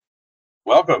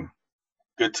Welcome.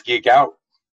 Good to geek out.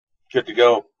 Good to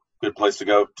go. Good place to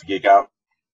go to geek out.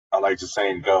 I like just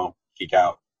saying go, geek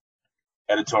out.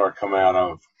 Editor coming out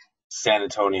of San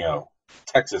Antonio,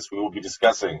 Texas. We will be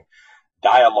discussing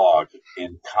dialogue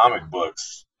in comic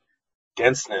books,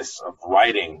 denseness of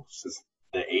writing since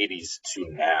the 80s to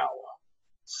now,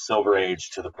 Silver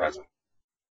Age to the present.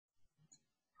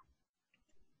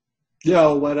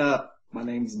 Yo, what up? My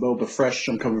name's Boba Fresh.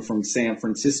 I'm coming from San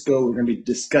Francisco. We're going to be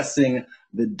discussing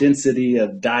the density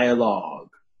of dialogue.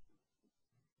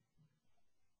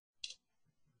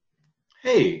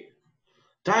 Hey,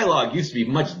 dialogue used to be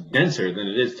much denser than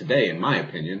it is today, in my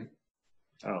opinion.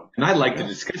 Oh, and I'd like to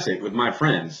discuss it with my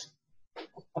friends.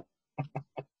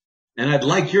 And I'd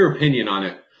like your opinion on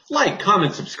it. Like,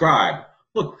 comment, subscribe.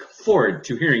 Look forward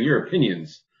to hearing your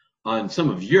opinions on some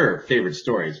of your favorite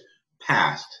stories,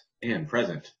 past and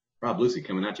present. Rob Lucy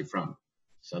coming at you from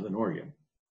Southern Oregon.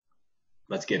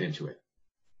 Let's get into it.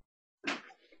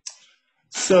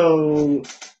 So,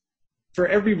 for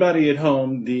everybody at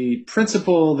home, the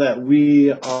principle that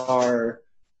we are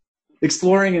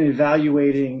exploring and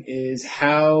evaluating is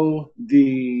how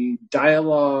the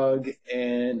dialogue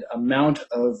and amount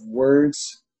of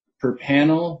words per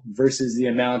panel versus the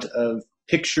amount of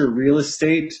picture real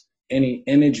estate any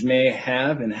image may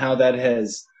have, and how that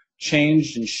has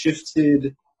changed and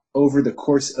shifted over the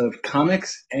course of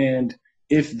comics, and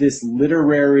if this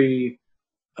literary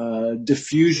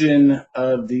diffusion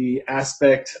of the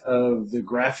aspect of the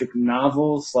graphic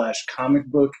novel / comic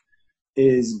book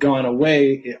is gone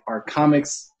away. Are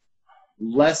comics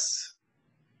less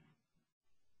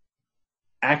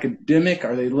academic?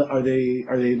 Are they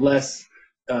less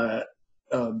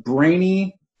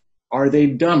brainy? Are they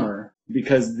dumber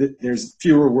because there's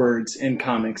fewer words in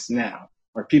comics now?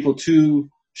 Are people too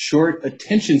short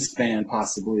attention span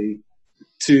possibly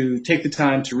to take the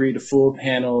time to read a full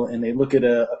panel, and they look at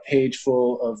a page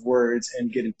full of words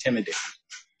and get intimidated?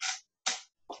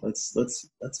 Let's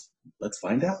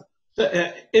find out.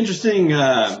 Interesting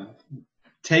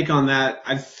take on that.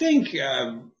 I think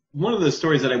one of the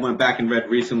stories that I went back and read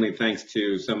recently, thanks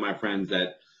to some of my friends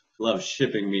that love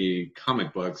shipping me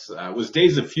comic books, was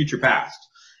Days of Future Past,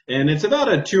 and it's about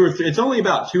it's only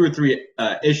about 2 or 3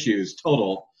 issues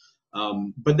total.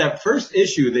 But that first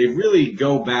issue, they really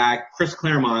go back. Chris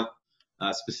Claremont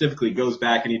specifically goes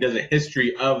back, and he does a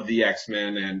history of the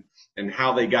X-Men and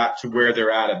how they got to where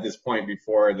they're at this point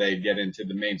before they get into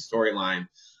the main storyline.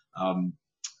 And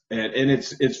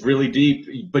it's really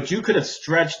deep. But you could have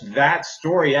stretched that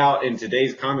story out in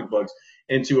today's comic books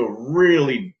into a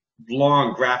really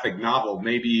long graphic novel,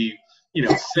 maybe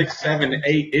 6, 7,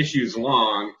 8 issues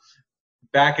long.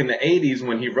 Back in the 80s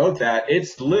when he wrote that,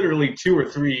 it's literally 2 or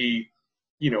 3,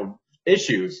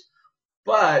 issues.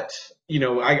 But,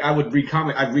 I would read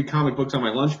comic books on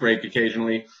my lunch break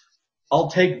occasionally. I'll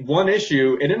take one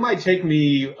issue, and it might take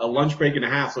me a lunch break and a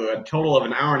half, so a total of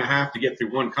an hour and a half to get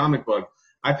through one comic book.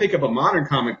 I pick up a modern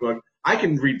comic book, I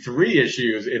can read 3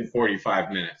 issues in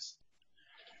 45 minutes.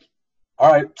 All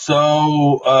right,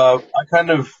 so I kind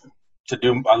of, to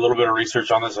do a little bit of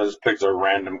research on this, I just picked a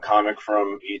random comic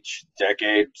from each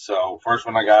decade. So first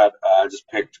one I got, I just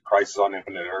picked Crisis on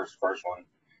Infinite Earths, first one,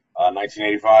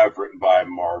 1985, written by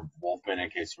Marv Wolfman, in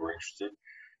case you were interested.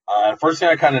 First thing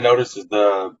I kind of noticed is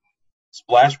the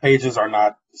splash pages are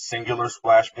not singular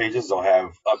splash pages. They'll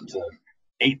have up to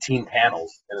 18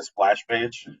 panels in a splash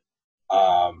page.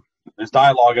 There's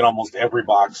dialogue in almost every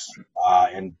box,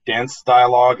 and dense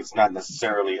dialogue. It's not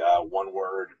necessarily one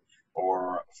word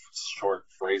or short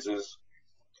phrases.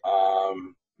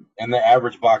 And the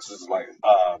average box is like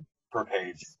per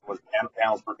page, was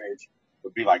panels per page,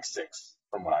 would be like 6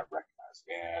 from what I've recognized.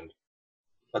 And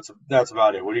that's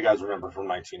about it. What do you guys remember from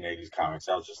 1980s comics?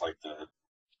 That was just like the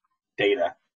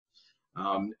data.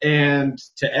 And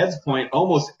to Ed's point,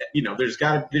 almost, there's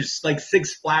like 6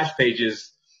 splash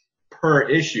pages per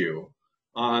issue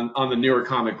on the newer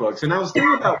comic books. And I was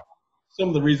thinking about some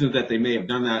of the reasons that they may have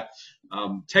done that.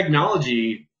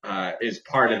 Technology is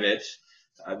part of it.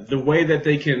 The way that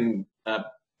they can,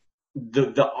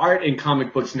 the art in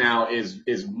comic books now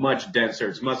is much denser.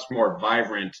 It's much more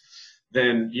vibrant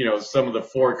than, some of the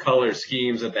 4-color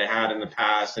schemes that they had in the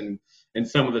past and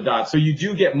some of the dots. So you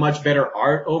do get much better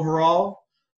art overall,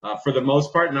 for the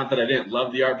most part. Not that I didn't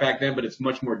love the art back then, but it's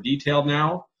much more detailed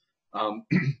now.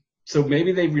 So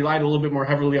maybe they relied a little bit more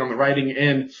heavily on the writing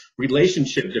and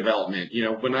relationship development.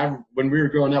 When we were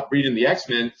growing up reading the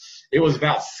X-Men, it was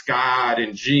about Scott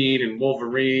and Jean and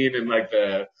Wolverine and like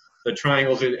the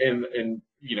triangles and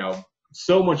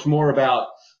so much more about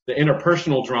the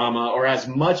interpersonal drama, or as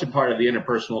much a part of the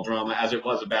interpersonal drama as it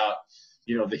was about,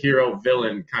 the hero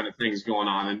villain kind of things going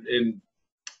on. And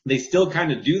They still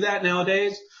kind of do that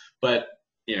nowadays, but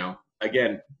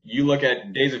again, you look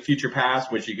at Days of Future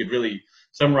Past, which you could really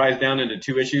summarize down into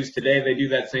 2 issues. Today they do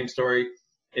that same story.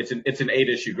 It's an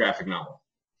 8-issue graphic novel.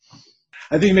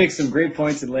 I think he makes some great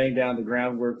points in laying down the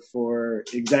groundwork for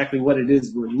exactly what it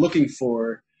is we're looking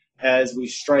for as we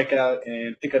strike out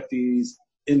and pick up these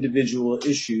individual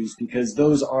issues, because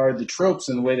those are the tropes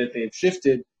in the way that they have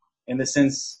shifted in the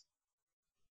sense,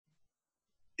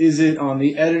 is it on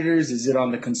the editors? Is it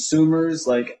on the consumers?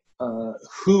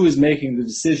 Who is making the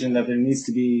decision that there needs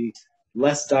to be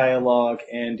less dialogue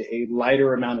and a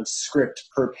lighter amount of script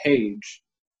per page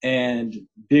and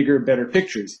bigger, better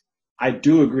pictures? I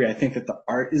do agree. I think that the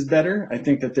art is better. I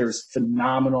think that there's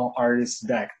phenomenal artists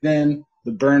back then.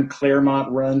 The Byrne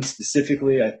Claremont run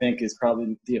specifically, I think, is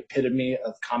probably the epitome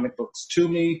of comic books to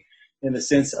me, in the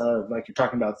sense of, like you're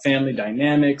talking about, family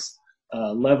dynamics,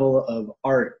 level of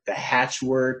art, the hatch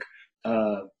work,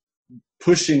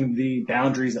 pushing the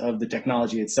boundaries of the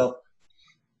technology itself.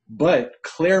 But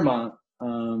Claremont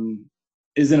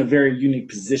is in a very unique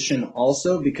position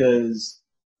also, because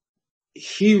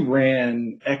he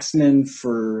ran X-Men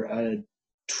for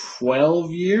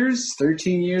 12 years,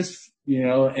 13 years,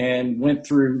 and went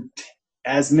through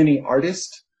as many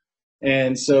artists.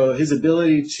 And so his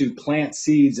ability to plant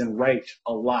seeds and write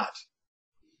a lot,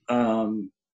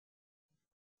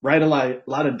 write a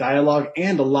lot of dialogue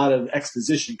and a lot of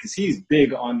exposition, because he's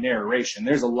big on narration.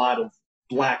 There's a lot of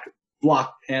black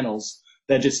block panels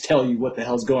that just tell you what the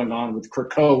hell's going on with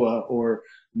Krakoa or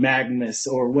Magnus,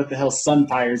 or what the hell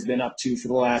Sunfire's been up to for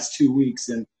the last 2 weeks,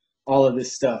 and all of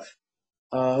this stuff.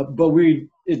 But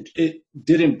it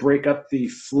didn't break up the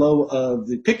flow of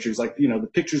the pictures. The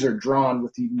pictures are drawn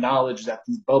with the knowledge that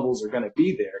these bubbles are going to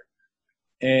be there.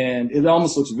 And it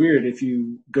almost looks weird if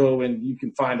you go and you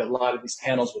can find a lot of these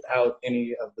panels without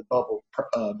any of the bubble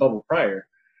prior.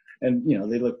 And,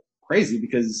 they look crazy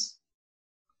because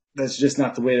that's just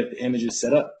not the way that the image is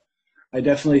set up. I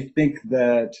definitely think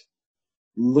that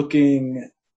looking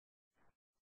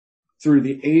through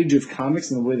the age of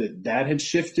comics and the way that had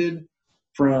shifted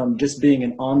from just being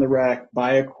an on-the-rack,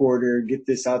 buy a quarter, get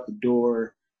this out the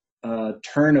door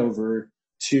turnover,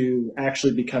 to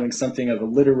actually becoming something of a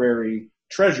literary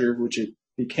treasure, which it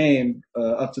became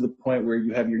up to the point where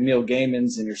you have your Neil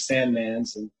Gaimans and your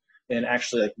Sandmans and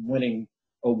actually winning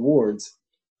awards.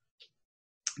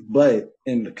 But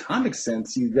in the comic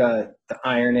sense, you've got the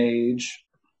Iron Age,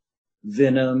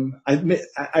 Venom. I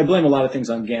blame a lot of things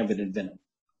on Gambit and Venom.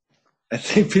 I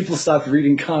think people stopped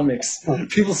reading comics.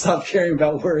 People stopped caring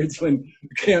about words when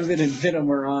Gambit and Venom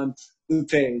were on the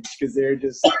page, because they're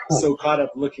just so caught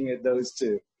up looking at those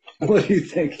two. What do you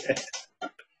think, Ed?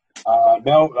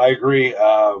 No, I agree.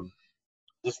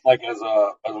 Just like as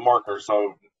a marker,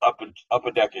 so up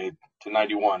a decade to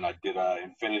 91, I did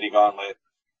Infinity Gauntlet,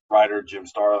 writer Jim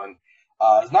Starlin.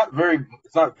 It's not very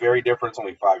different. It's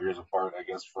only 5 years apart, I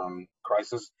guess, from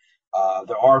Crisis.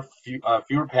 There are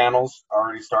fewer panels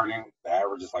already starting. The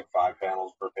average is 5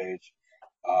 panels per page.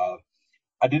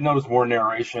 I did notice more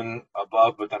narration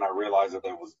above, but then I realized that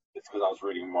it's because I was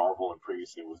reading Marvel, and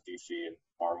previously it was DC, and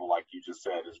Marvel, like you just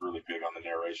said, is really big on the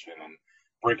narration and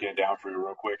breaking it down for you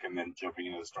real quick and then jumping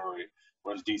into the story.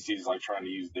 Whereas DC is trying to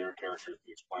use their characters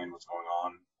to explain what's going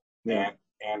on,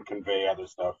 and convey other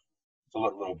stuff. It's a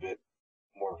little bit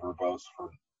more verbose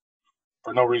for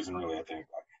no reason, really. I think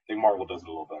Marvel does it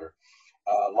a little better.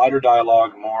 Lighter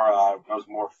dialogue,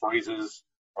 more phrases,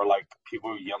 or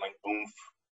people yelling oomph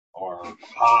or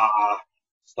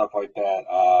stuff like that.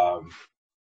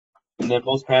 And then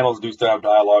most panels do still have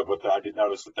dialogue, but I did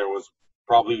notice that there was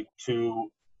probably 2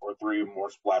 or 3 more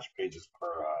splash pages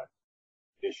per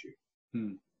issue.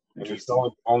 And there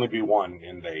still only be one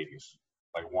in the 80s.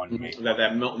 One main.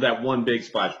 That one big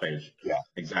splash page. Yeah,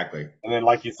 exactly. And then,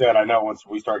 like you said, I know once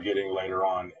we start getting later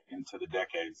on into the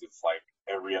decades, it's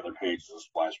every other page is a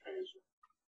splash page.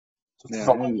 It's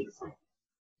something different.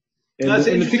 It's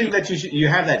interesting that you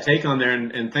have that take on there,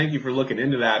 and thank you for looking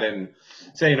into that and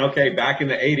saying, okay, back in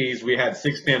the 80s we had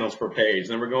 6 panels per page,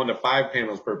 then we're going to 5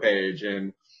 panels per page,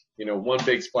 and 1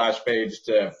 big splash page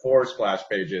to 4 splash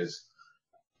pages.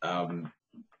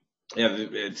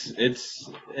 It's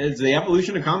the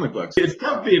evolution of comic books. It's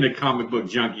tough being a comic book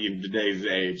junkie in today's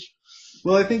age.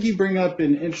 Well, I think you bring up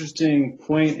an interesting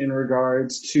point in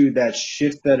regards to that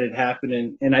shift that had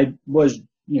happened, and I was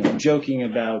joking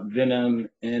about Venom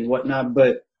and whatnot,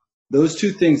 but those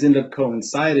two things end up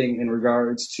coinciding in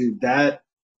regards to that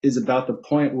is about the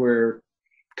point where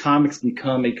comics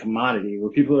become a commodity,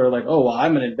 where people are like, oh, well,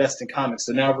 I'm going to invest in comics,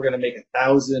 so now we're going to make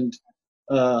 1,000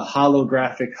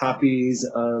 holographic copies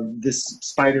of this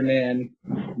Spider-Man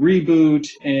reboot,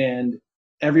 and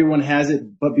everyone has it,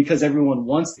 but because everyone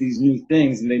wants these new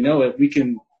things and they know it, we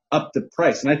can up the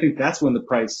price. And I think that's when the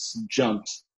price jumped,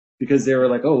 because they were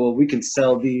like, oh, well, we can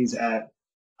sell these at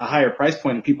a higher price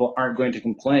point and people aren't going to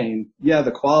complain. Yeah,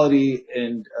 the quality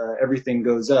and everything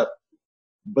goes up,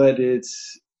 but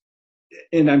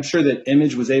and I'm sure that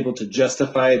Image was able to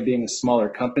justify it being a smaller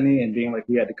company and being like,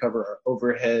 we had to cover our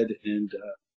overhead and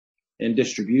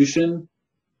distribution.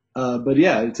 But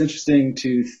yeah, it's interesting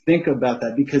to think about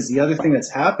that, because the other thing that's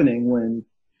happening when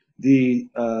the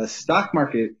stock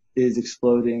market is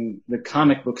exploding, the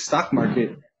comic book stock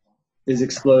market is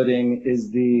exploding, is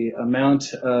the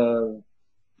amount of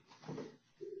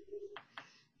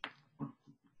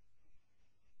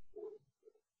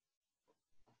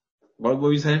What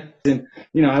were you saying?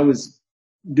 I was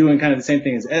doing kind of the same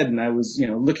thing as Ed, and I was,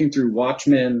 looking through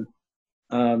Watchmen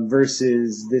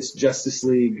versus this Justice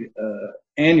League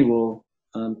annual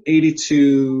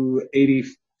 82,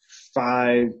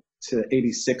 85 to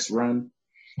 86 run.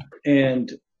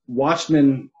 And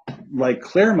Watchmen, like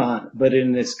Claremont, but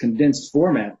in this condensed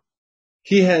format,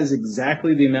 he has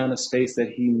exactly the amount of space that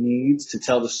he needs to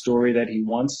tell the story that he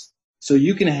wants. So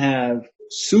you can have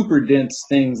super dense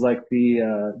things like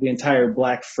the entire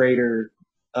Black Freighter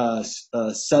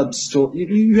sub story.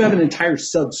 You have an entire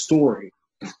sub story.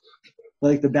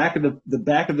 Like the back of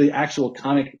the actual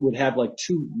comic would have like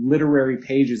 2 literary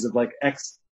pages of like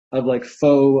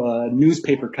faux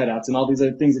newspaper cutouts and all these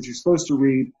other things that you're supposed to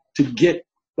read to get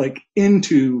like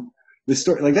into the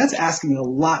story. Like that's asking a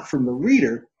lot from the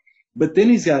reader. But then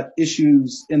he's got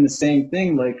issues in the same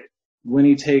thing, like when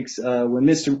he takes when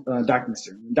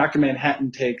Dr.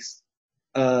 Manhattan takes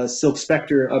Silk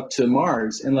Spectre up to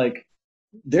Mars, and like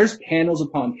there's panels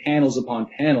upon panels upon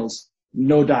panels,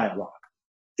 no dialogue.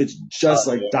 It's just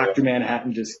like Dr.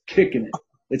 Manhattan just kicking it.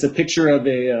 It's a picture of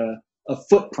a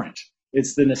footprint.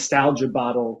 It's the nostalgia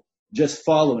bottle just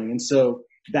following. And so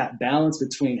that balance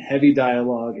between heavy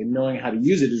dialogue and knowing how to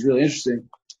use it is really interesting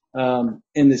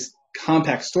in this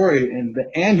compact story. And the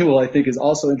annual, I think, is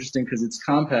also interesting because it's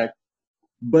compact,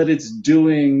 but it's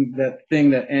doing that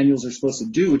thing that annuals are supposed to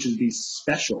do, which is be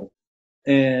special.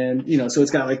 And, so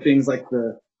it's got like things like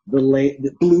the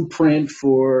blueprint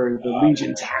for the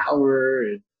Legion Tower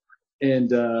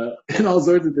and all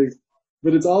sorts of things.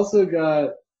 But it's also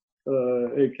got,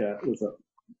 hey Kat, what's up?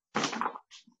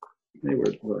 Hey,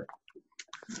 where's boy?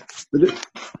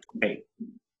 Hey.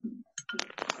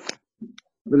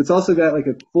 But it's also got like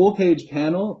a full page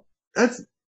panel. That's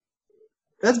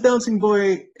Bouncing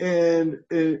Boy and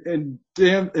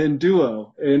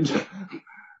Duo, and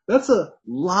that's a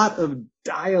lot of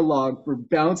dialogue for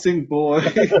Bouncing Boy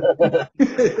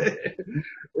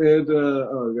and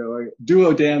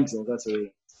Duo Damsel. That's what it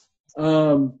is.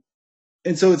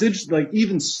 And so it's interesting. Like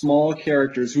even small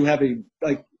characters who have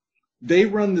they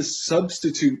run the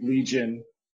Substitute Legion,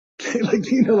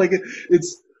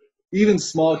 it's. Even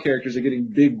small characters are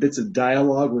getting big bits of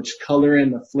dialogue, which color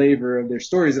in the flavor of their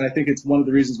stories. And I think it's one of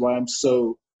the reasons why I'm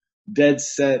so dead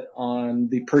set on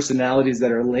the personalities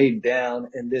that are laid down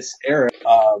in this era.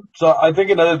 So I think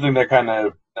another thing that kind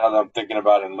of, now that I'm thinking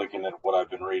about it and looking at what I've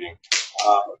been reading,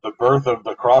 the birth of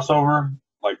the crossover,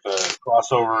 like the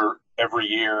crossover every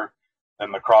year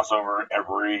and the crossover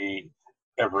every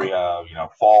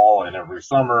fall and every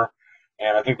summer.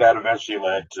 And I think that eventually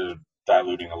led to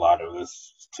diluting a lot of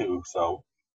this too. So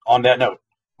on that note,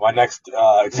 my next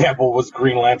example was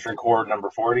Green Lantern Corps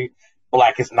number 40,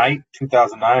 Blackest Night,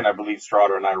 2009. I believe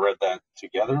Straughter and I read that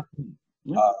together.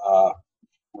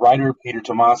 Writer Peter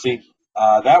Tomasi.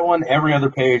 That one, every other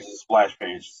page is a splash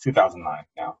page. It's 2009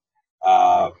 now.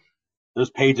 There's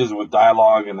pages with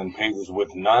dialogue and then pages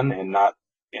with none, and not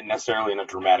necessarily in a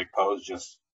dramatic pose,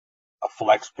 just a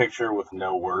flex picture with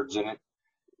no words in it.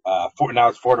 Now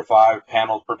it's 4 to 5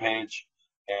 panels per page,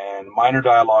 and minor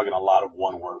dialogue and a lot of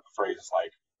one-word phrases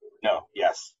like no,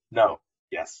 yes, no,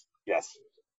 yes, yes,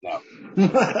 no.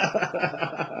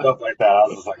 Stuff like that. I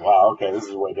was just like, wow, okay, this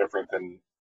is way different than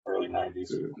early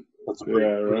 90s. That's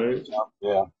right?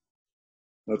 Yeah.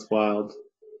 That's wild.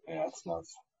 Yeah, it's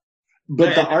nuts.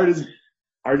 But the art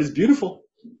is beautiful.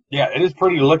 Yeah, it is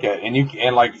pretty to look at, and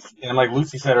like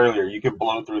Lucy said earlier, you can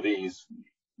blow through these,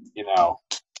 you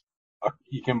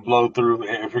can blow through,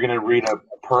 if you're going to read a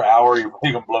per hour, you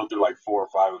can blow through like 4 or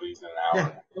 5 of these in an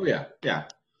hour. Yeah. Oh, yeah.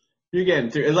 You're getting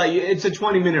through. Like, it's a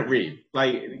 20-minute read.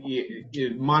 Like,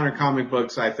 modern comic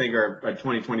books, I think, are a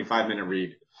 20, 25-minute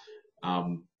read.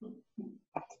 And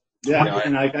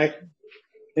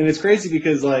it's crazy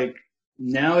because, like,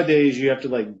 nowadays you have to,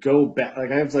 like, go back.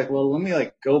 Like, I was like, well, let me,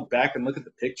 like, go back and look at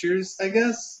the pictures, I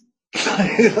guess.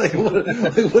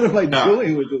 what am I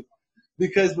doing with it?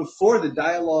 Because before, the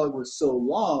dialogue was so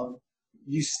long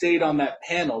you stayed on that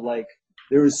panel. Like,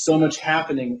 there was so much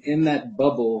happening in that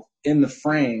bubble, in the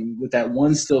frame, with that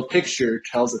one still picture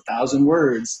tells 1,000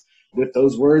 words, with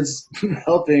those words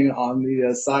helping on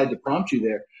the side to prompt you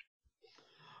there.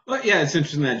 Well, yeah, it's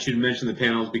interesting that you mentioned the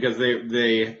panels because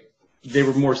they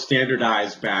were more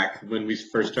standardized back when we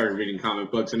first started reading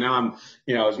comic books. And now I'm,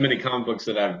 as many comic books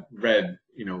that I've read,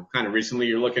 kind of recently,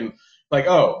 you're looking like,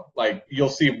 like you'll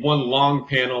see one long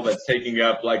panel that's taking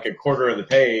up like a quarter of the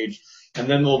page, and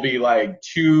then there'll be like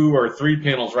 2 or 3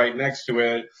 panels right next to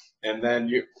it. And then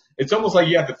it's almost like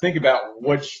you have to think about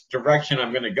which direction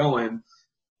I'm going to go in.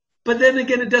 But then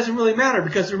again, it doesn't really matter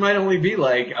because there might only be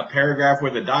like a paragraph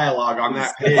with a dialogue on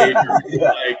that page. Or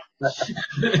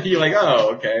you're like,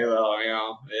 oh, okay, well,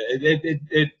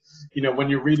 when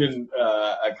you're reading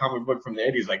a comic book from the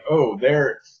 80s, like, oh,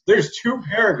 there's 2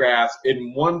 paragraphs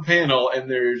in one panel, and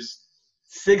there's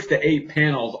 6 to 8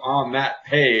 panels on that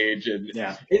page, and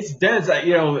it's dense.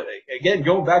 Again,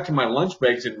 going back to my lunch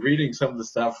breaks and reading some of the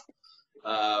stuff.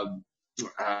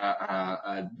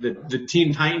 The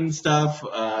Teen Titans stuff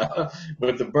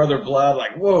with the Brother Blood,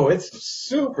 like, whoa, it's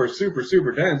super, super,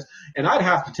 super dense. And I'd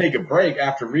have to take a break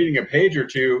after reading a page or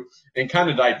two and kind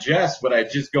of digest what I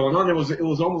just going on. It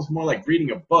was almost more like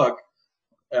reading a book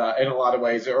in a lot of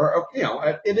ways, or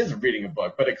it is reading a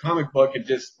book, but a comic book, it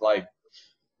just like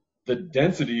the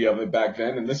density of it back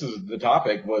then. And this is the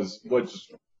topic it was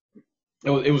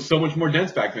so much more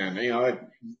dense back then.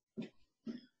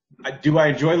 Do I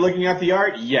enjoy looking at the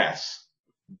art? Yes,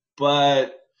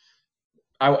 but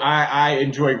I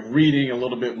enjoy reading a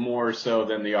little bit more so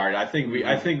than the art. I think we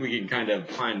can kind of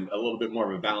find a little bit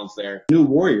more of a balance there. New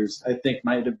Warriors, I think,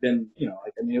 might have been,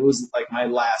 it was like my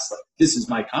last, this is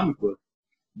my comic book,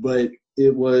 but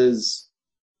it was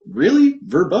really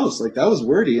verbose. Like, that was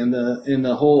wordy, and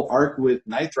the whole arc with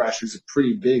Night Thrasher is a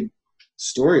pretty big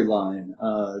storyline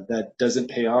that doesn't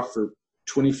pay off for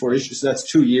 24 issues. So that's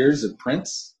 2 years of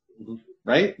prints.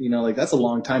 Right? That's a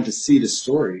long time to see the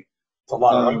story. It's a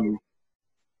lot of writing.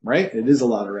 Right? It is a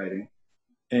lot of writing.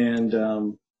 And,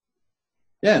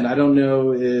 and I don't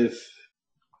know if,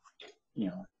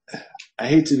 I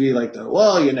hate to be like the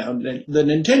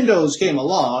Nintendos came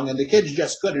along and the kids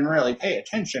just couldn't really pay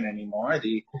attention anymore.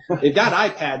 They've got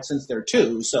iPads since they're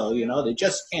 2, so, they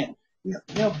just can't.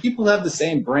 People have the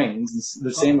same brains,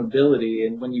 the same ability,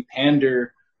 and when you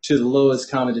pander to the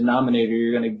lowest common denominator,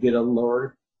 you're going to get a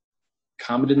lower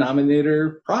common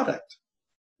denominator product.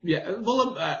 Yeah,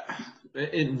 well,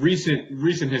 in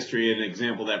recent history, an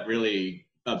example that really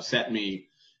upset me.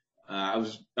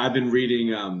 I've been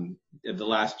reading the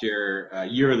last year,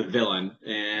 Year of the Villain,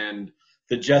 and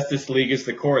the Justice League is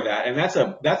the core of that, and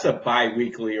that's a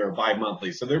bi-weekly or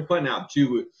bi-monthly, so they're putting out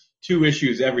two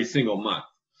issues every single month.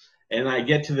 And I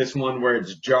get to this one where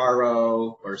it's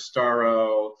Jarro or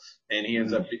Starro, and he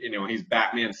ends up, he's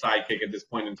Batman's sidekick at this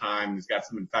point in time. He's got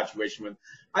some infatuation with.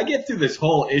 I get through this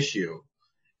whole issue,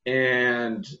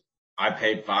 and I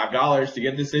paid $5 to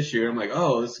get this issue. I'm like,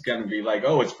 oh, this is gonna be like,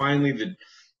 oh, it's finally the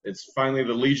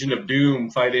Legion of Doom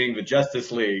fighting the Justice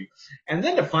League, and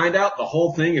then to find out the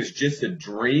whole thing is just a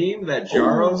dream that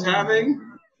Jarro's having,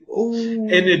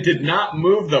 and it did not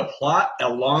move the plot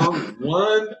along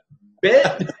one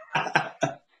bit.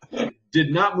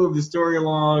 Did not move the story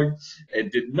along.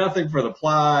 It did nothing for the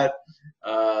plot.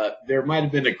 There might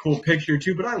have been a cool picture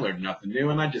too, but I learned nothing new,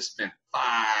 and I just spent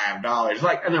 $5.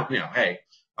 Like, hey,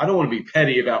 I don't want to be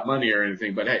petty about money or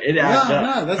anything, but hey, it adds up.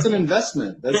 No, that's an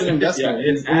investment. That's an investment.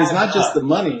 And it's not just the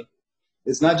money.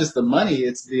 It's not just the money.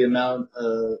 It's the amount.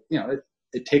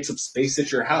 It takes up space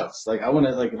at your house. Like, I want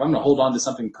to, if I'm going to hold on to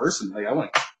something personally, I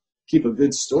want to keep a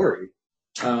good story.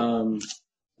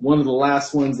 One of the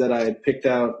last ones that I had picked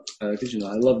out, because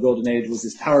I love Golden Age, was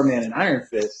this Power Man and Iron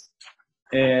Fist,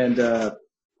 and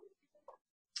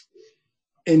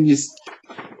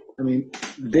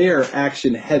they are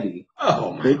action heavy.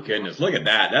 Oh my goodness! Look at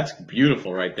that. That's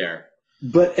beautiful right there.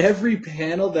 But every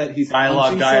panel that he's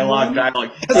dialogue.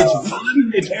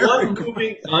 It's one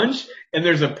moving punch, and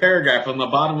there's a paragraph on the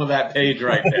bottom of that page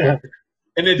right there.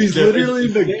 And he's literally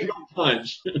the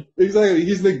punch. Exactly.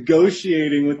 He's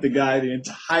negotiating with the guy the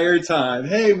entire time.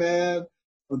 Hey, man,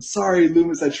 I'm sorry,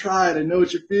 Loomis. I tried. I know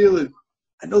what you're feeling.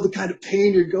 I know the kind of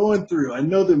pain you're going through. I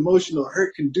know the emotional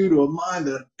hurt can do to a mind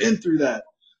that I've been through that.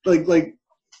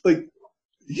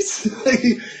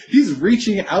 He's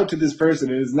reaching out to this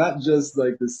person. It's not just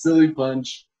like the silly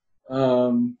punch.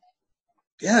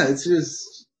 It's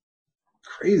just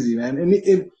crazy, man.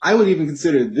 And I would even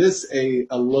consider this a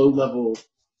low level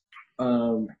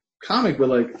comic, but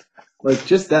like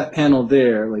just that panel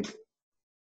there,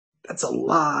 that's a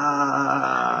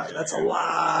lot of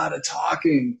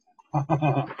talking.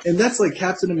 And that's like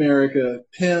Captain America,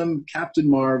 Pym, Captain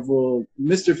Marvel,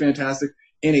 Mr. Fantastic,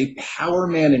 and a Power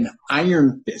Man and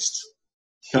Iron Fist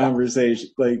conversation.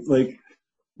 Like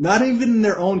not even in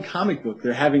their own comic book.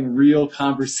 They're having real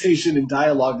conversation and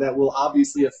dialogue that will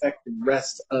obviously affect the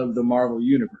rest of the Marvel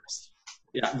universe.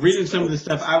 Yeah, reading some of the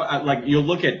stuff, I like you'll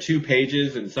look at 2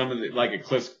 pages and some of the, like a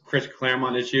Chris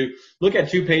Claremont issue. Look at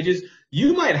 2 pages.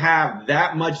 You might have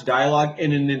that much dialogue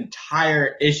in an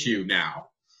entire issue now.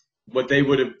 What they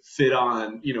would have fit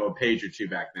on, a page or 2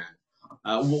 back then.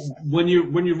 When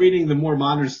you're reading the more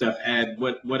modern stuff, Ed,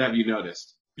 what have you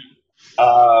noticed?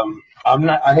 I'm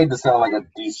not. I hate to sound like a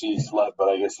DC slut, but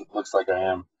I guess it looks like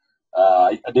I am.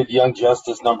 I did Young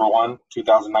Justice #1,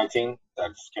 2019. That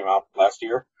just came out last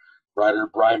year. Writer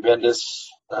Brian Bendis.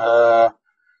 A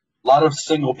lot of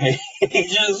single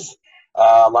pages.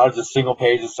 A lot of just single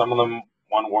pages. Some of them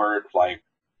one word, like,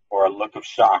 or a look of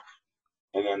shock,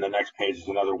 and then the next page is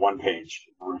another 1-page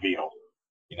reveal.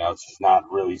 It's just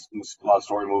not really a lot of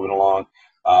story moving along.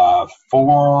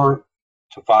 4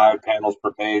 to 5 panels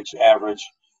per page average.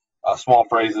 Small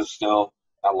phrases still,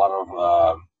 not a lot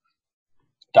of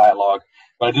dialogue.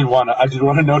 But I did want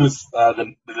to notice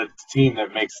the team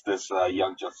that makes this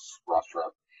Young Justice roster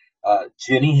up.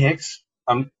 Jenny Hex,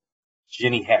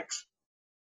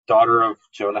 daughter of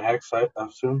Jonah Hex, I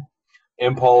assume.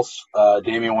 Impulse,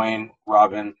 Damian Wayne,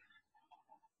 Robin,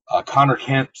 Connor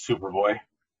Kent, Superboy,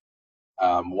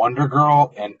 Wonder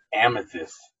Girl, and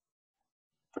Amethyst,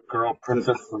 the girl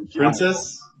princess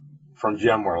from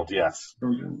Gemworld. Yes,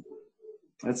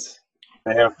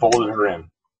 they have folded her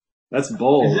in. That's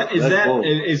bold. Bold.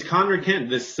 Is Connor Kent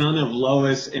the son of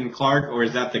Lois and Clark, or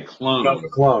is that the clone? No, the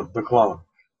clone.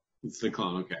 It's the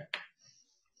clone. Okay.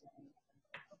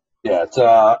 Yeah,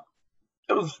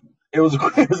 it was a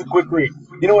quick read.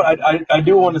 You know what? I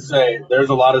do want to say there's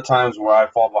a lot of times where I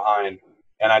fall behind,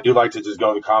 and I do like to just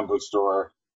go to the comic book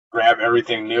store, grab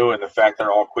everything new, and the fact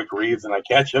they're all quick reads, and I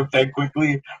catch up that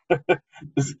quickly.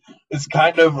 it's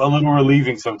kind of a little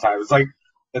relieving sometimes.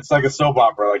 It's like a soap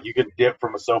opera. Like you can dip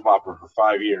from a soap opera for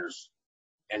 5 years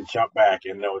and jump back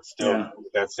and know it's still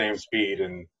that same speed.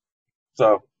 And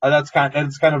so that's kind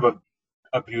of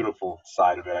a beautiful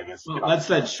side of it, I guess. Well, that's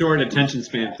that short attention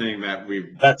span thing that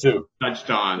we've touched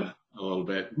on a little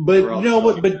bit. But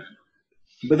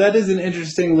but that is an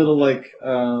interesting little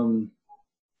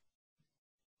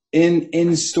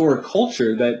in store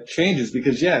culture that changes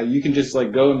because you can just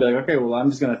like go and be like, okay, well I'm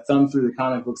just gonna thumb through the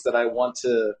comic books that I want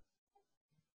to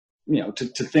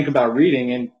to think about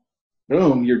reading, and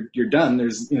boom, you're done.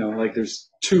 There's there's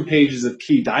 2 pages of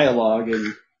key dialogue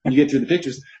and you get through the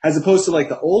pictures, as opposed to like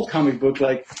the old comic book,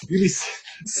 like you be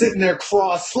sitting there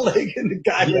cross-legged and the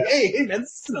guy like, hey man,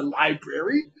 this isn't a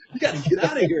library. You got to get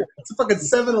out of here. It's a fucking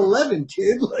 7-Eleven,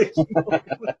 kid. Like,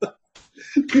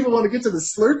 people want to get to the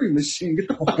Slurpee machine. Get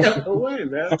the fuck out of the way,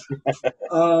 man.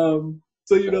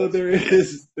 So there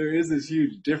is this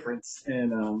huge difference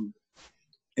in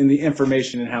the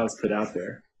information and how it's put out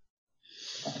there.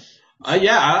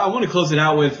 I want to close it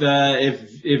out with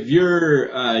if you're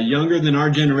younger than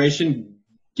our generation,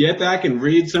 get back and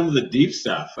read some of the deep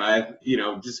stuff.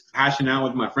 Just hashing out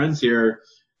with my friends here.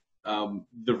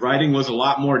 The writing was a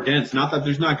lot more dense. Not that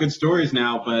there's not good stories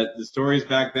now, but the stories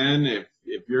back then,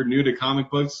 if you're new to comic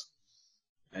books,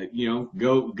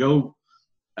 go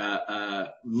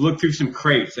look through some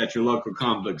crates at your local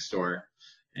comic book store.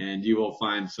 And you will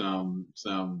find some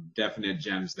definite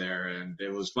gems there. And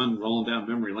it was fun rolling down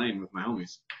memory lane with my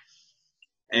homies.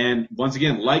 And once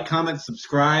again, like, comment,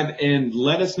 subscribe, and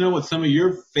let us know what some of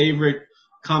your favorite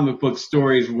comic book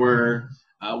stories were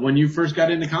when you first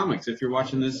got into comics, if you're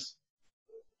watching this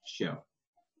show.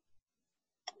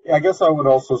 Yeah, I guess I would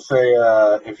also say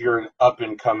if you're an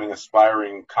up-and-coming,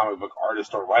 aspiring comic book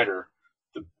artist or writer,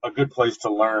 a good place to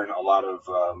learn a lot of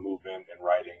movement and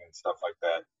writing and stuff like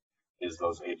that is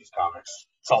those 80s comics.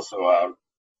 It's also a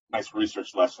nice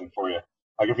research lesson for you.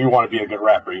 Like if you want to be a good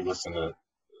rapper, you listen to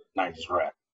 90s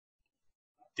rap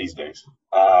these days.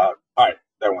 All right,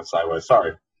 that went sideways.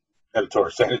 Sorry.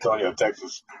 Editor, San Antonio,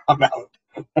 Texas. I'm out.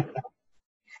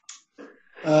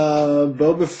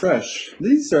 Boba Fresh.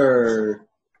 These are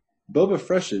Boba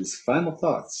Fresh's final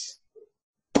thoughts.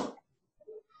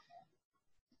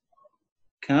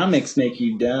 Comics make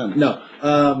you dumb. No.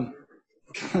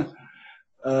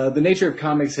 The nature of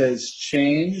comics has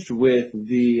changed with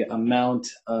the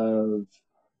amount of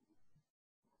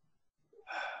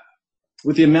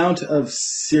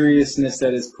seriousness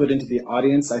that is put into the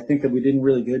audience. I think that we didn't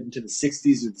really get into the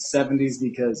 60s or the 70s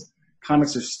because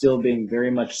comics are still being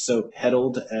very much so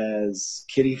peddled as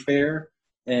kiddie fare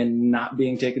and not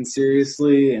being taken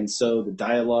seriously. And so the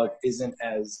dialogue isn't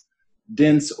as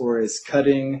dense or as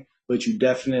cutting, but you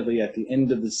definitely at the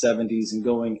end of the 70s and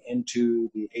going into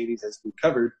the 80s, as we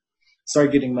covered,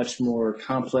 start getting much more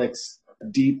complex,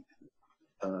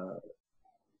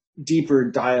 deeper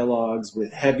dialogues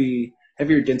with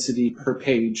heavier density per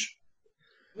page,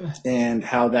 and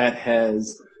how that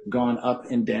has gone up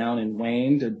and down and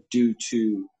waned due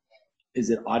to, is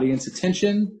it audience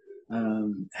attention?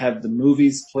 Have the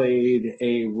movies played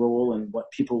a role in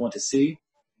what people want to see?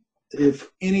 If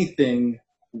anything,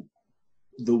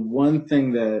 the one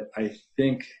thing that I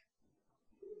think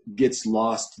gets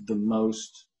lost the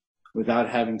most without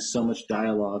having so much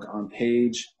dialogue on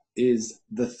page is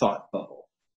the thought bubble.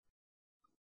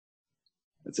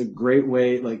 That's a great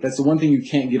way. Like, that's the one thing you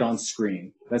can't get on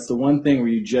screen. That's the one thing where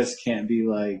you just can't be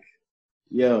like,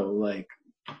 yo, like,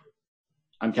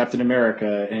 I'm Captain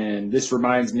America, and this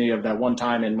reminds me of that one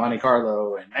time in Monte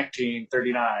Carlo in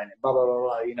 1939, and blah, blah, blah,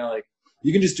 blah. You know, like,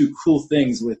 you can just do cool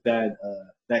things with that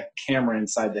camera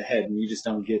inside the head, and you just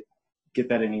don't get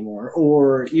that anymore.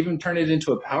 Or even turn it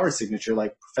into a power signature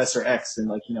like Professor X, and,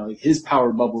 like, you know, his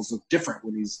power bubbles look different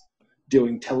when he's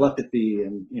doing telepathy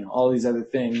and, you know, all these other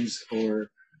things.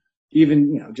 Or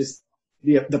even, you know, just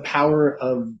the power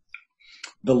of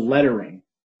the lettering,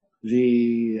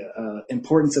 the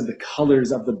importance of the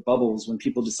colors of the bubbles when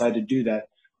people decide to do that.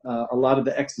 A lot of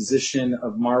the exposition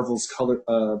of Marvel's color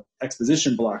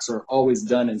exposition blocks are always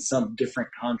done in some different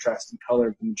contrast and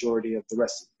color the majority of the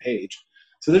rest of the page.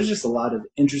 So there's just a lot of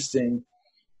interesting,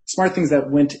 smart things that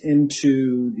went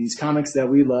into these comics that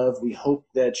we love. We hope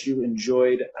that you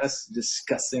enjoyed us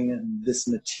discussing this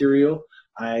material.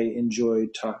 I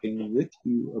enjoyed talking with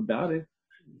you about it.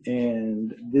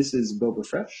 And this is Boba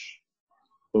Fresh.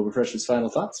 Boba Fresh's final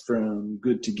thoughts from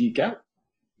Good to Geek Out.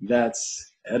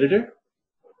 That's Editor.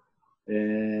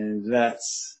 And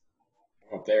that's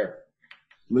up there,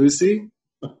 Lucy.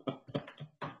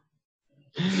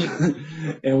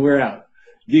 And we're out.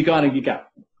 Geek on and geek out.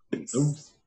 Peace. Oops.